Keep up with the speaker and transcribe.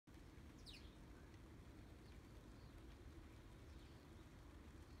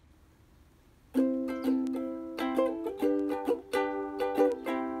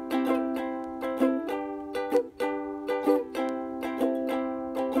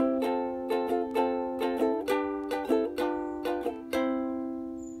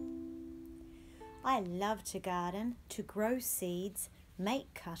love to garden, to grow seeds,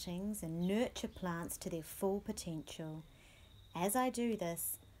 make cuttings and nurture plants to their full potential. As I do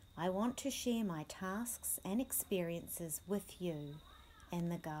this, I want to share my tasks and experiences with you in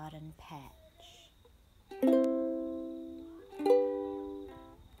the Garden Patch.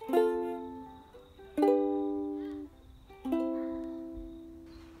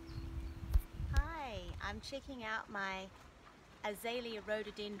 Hi, I'm checking out my Azalea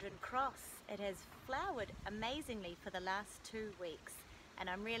rhododendron cross. It has flowered amazingly for the last 2 weeks and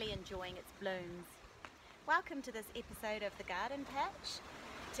I'm really enjoying its blooms. Welcome to this episode of the Garden Patch.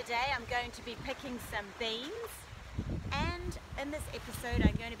 Today I'm going to be picking some beans, and in this episode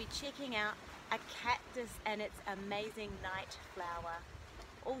I'm going to be checking out a cactus and its amazing night flower.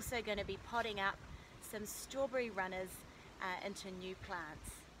 Also going to be potting up some strawberry runners into new plants.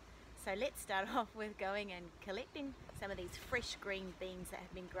 So let's start off with going and collecting some of these fresh green beans that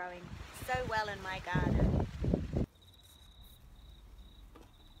have been growing so well in my garden.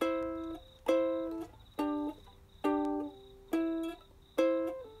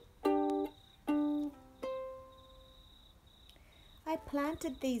 I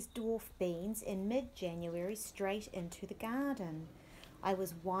planted these dwarf beans in mid-January straight into the garden. I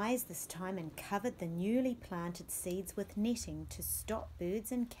was wise this time and covered the newly planted seeds with netting to stop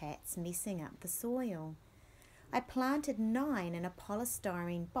birds and cats messing up the soil. I planted 9 in a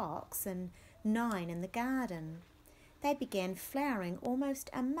polystyrene box and 9 in the garden. They began flowering almost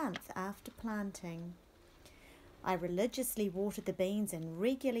a month after planting. I religiously watered the beans and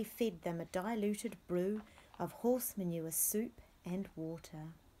regularly fed them a diluted brew of horse manure soup and water.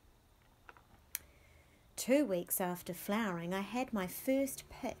 2 weeks after flowering, I had my first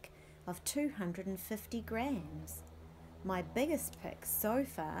pick of 250 grams. My biggest pick so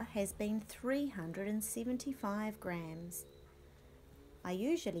far has been 375 grams. I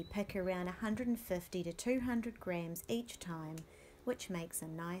usually pick around 150 to 200 grams each time, which makes a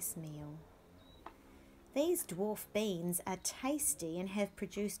nice meal. These dwarf beans are tasty and have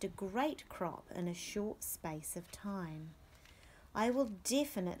produced a great crop in a short space of time. I will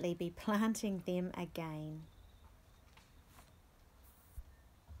definitely be planting them again.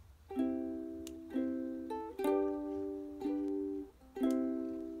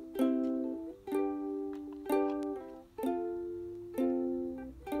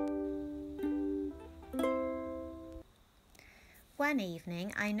 One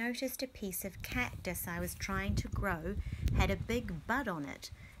evening I noticed a piece of cactus I was trying to grow had a big bud on it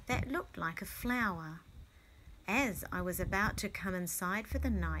that looked like a flower. As I was about to come inside for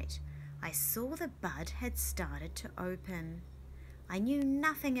the night, I saw the bud had started to open. I knew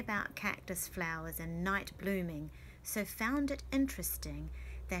nothing about cactus flowers and night blooming, so found it interesting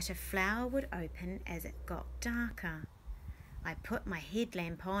that a flower would open as it got darker. I put my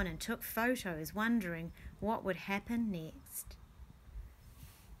headlamp on and took photos, wondering what would happen next.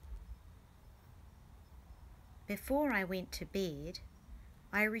 Before I went to bed,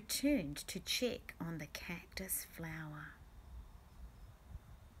 I returned to check on the cactus flower.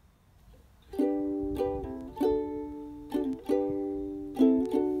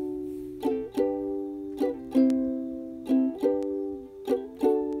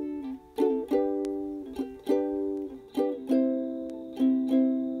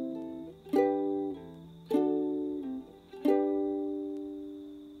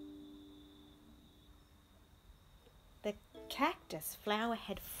 The cactus flower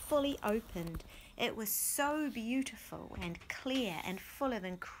had fully opened. It was so beautiful and clear and full of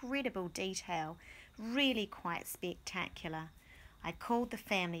incredible detail, really quite spectacular. I called the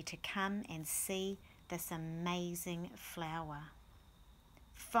family to come and see this amazing flower.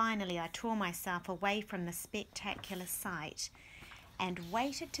 Finally, I tore myself away from the spectacular sight and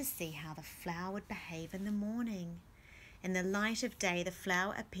waited to see how the flower would behave in the morning. In the light of day, the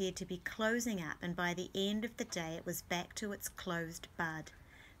flower appeared to be closing up, and by the end of the day it was back to its closed bud.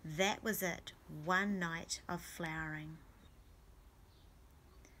 That was it, one night of flowering.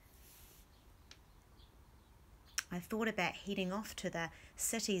 I thought about heading off to the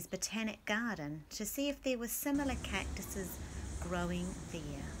city's botanic garden to see if there were similar cactuses growing there.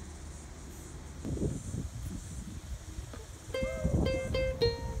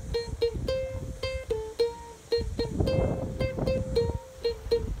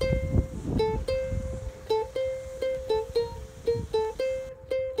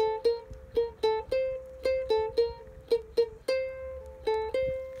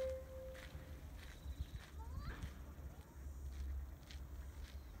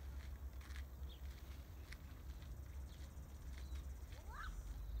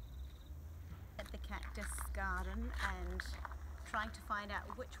 At the cactus garden and trying to find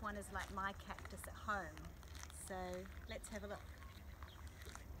out which one is like my cactus at home. So let's have a look.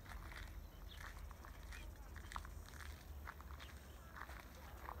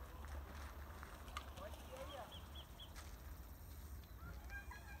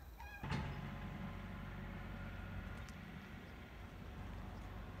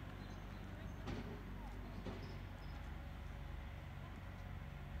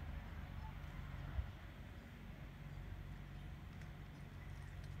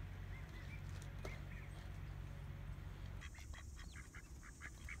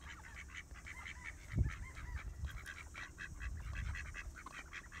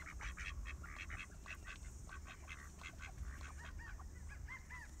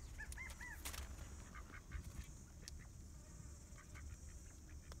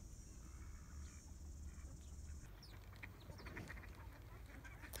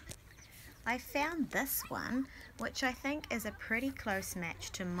 I found this one, which I think is a pretty close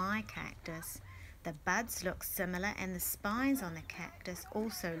match to my cactus. The buds look similar and the spines on the cactus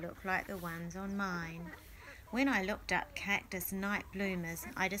also look like the ones on mine. When I looked up cactus night bloomers,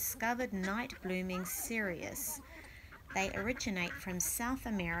 I discovered night blooming cereus. They originate from South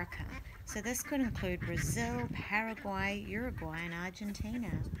America, so this could include Brazil, Paraguay, Uruguay and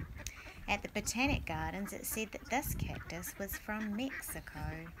Argentina. At the Botanic Gardens, it said that this cactus was from Mexico.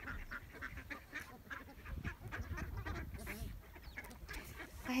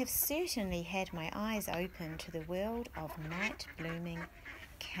 I have certainly had my eyes open to the world of night blooming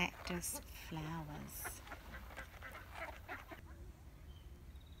cactus flowers.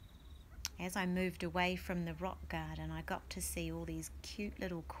 As I moved away from the rock garden, I got to see all these cute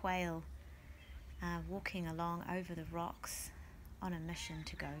little quail walking along over the rocks on a mission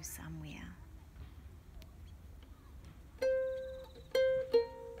to go somewhere.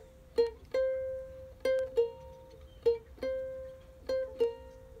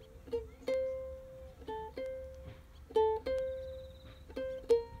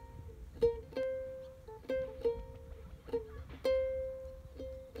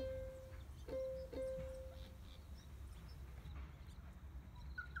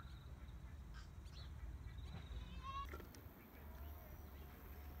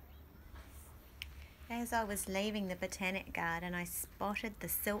 As I was leaving the Botanic Garden, I spotted the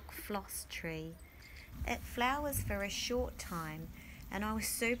silk floss tree. It flowers for a short time, and I was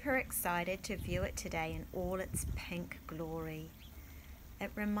super excited to view it today in all its pink glory.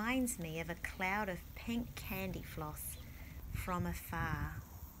 It reminds me of a cloud of pink candy floss from afar.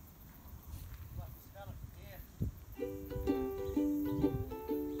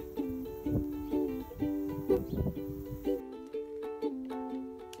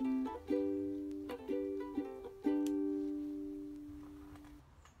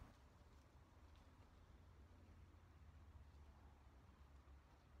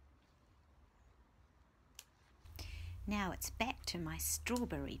 Now it's back to my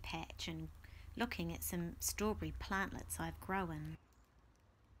strawberry patch and looking at some strawberry plantlets I've grown.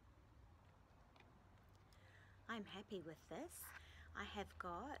 I'm happy with this. I have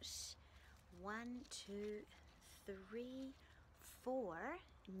got 4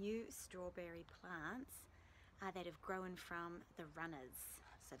 new strawberry plants that have grown from the runners.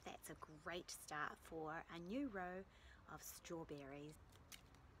 So that's a great start for a new row of strawberries.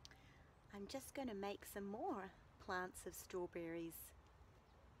 I'm just going to make some more plants of strawberries.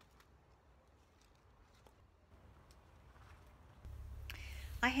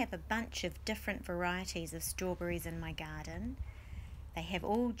 I have a bunch of different varieties of strawberries in my garden. They have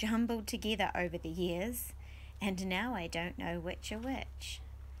all jumbled together over the years, and now I don't know which are which.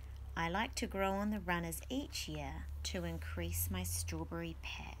 I like to grow on the runners each year to increase my strawberry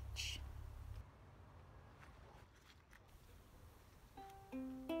patch.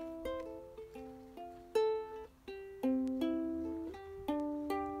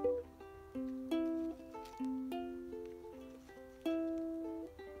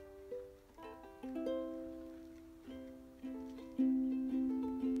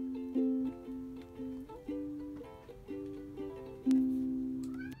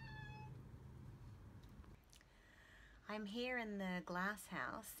 I'm here in the glass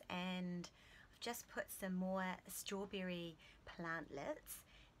house and I've just put some more strawberry plantlets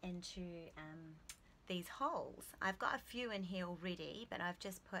into these holes. I've got a few in here already, but I've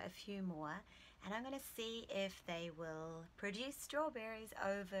just put a few more, and I'm going to see if they will produce strawberries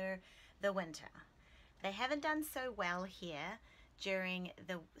over the winter. They haven't done so well here during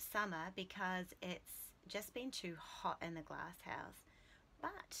the summer because it's just been too hot in the glass house,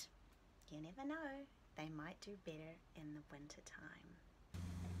 but you never know. They might do better in the winter time.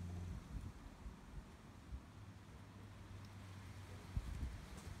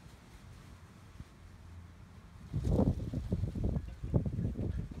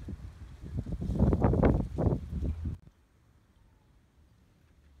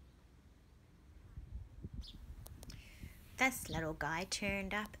 This little guy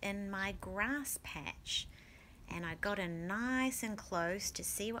turned up in my grass patch, and I got in nice and close to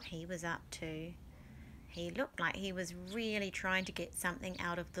see what he was up to. He looked like he was really trying to get something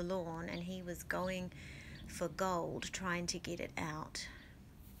out of the lawn, and he was going for gold, trying to get it out.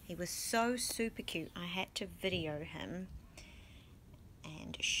 He was so super cute. I had to video him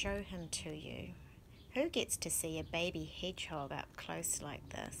and show him to you. Who gets to see a baby hedgehog up close like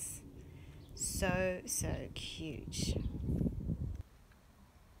this? So cute.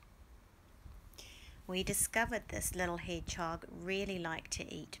 We discovered this little hedgehog really liked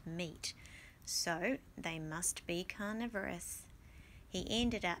to eat meat, so they must be carnivorous. He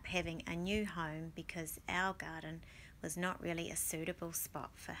ended up having a new home because our garden was not really a suitable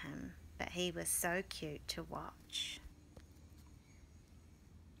spot for him, but he was so cute to watch.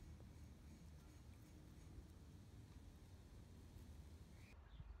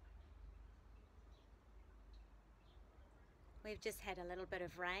 We've just had a little bit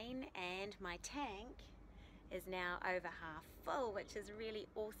of rain and my tank is now over half full, which is really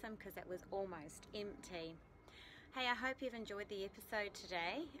awesome because it was almost empty. Hey, I hope you've enjoyed the episode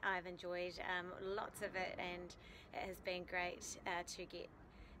today. I've enjoyed lots of it, and it has been great to get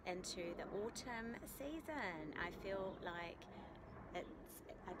into the autumn season. I feel like it's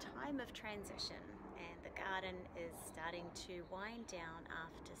a time of transition and the garden is starting to wind down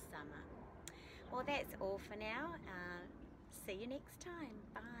after summer. Well, that's all for now. See you next time.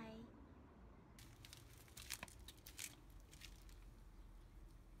 Bye.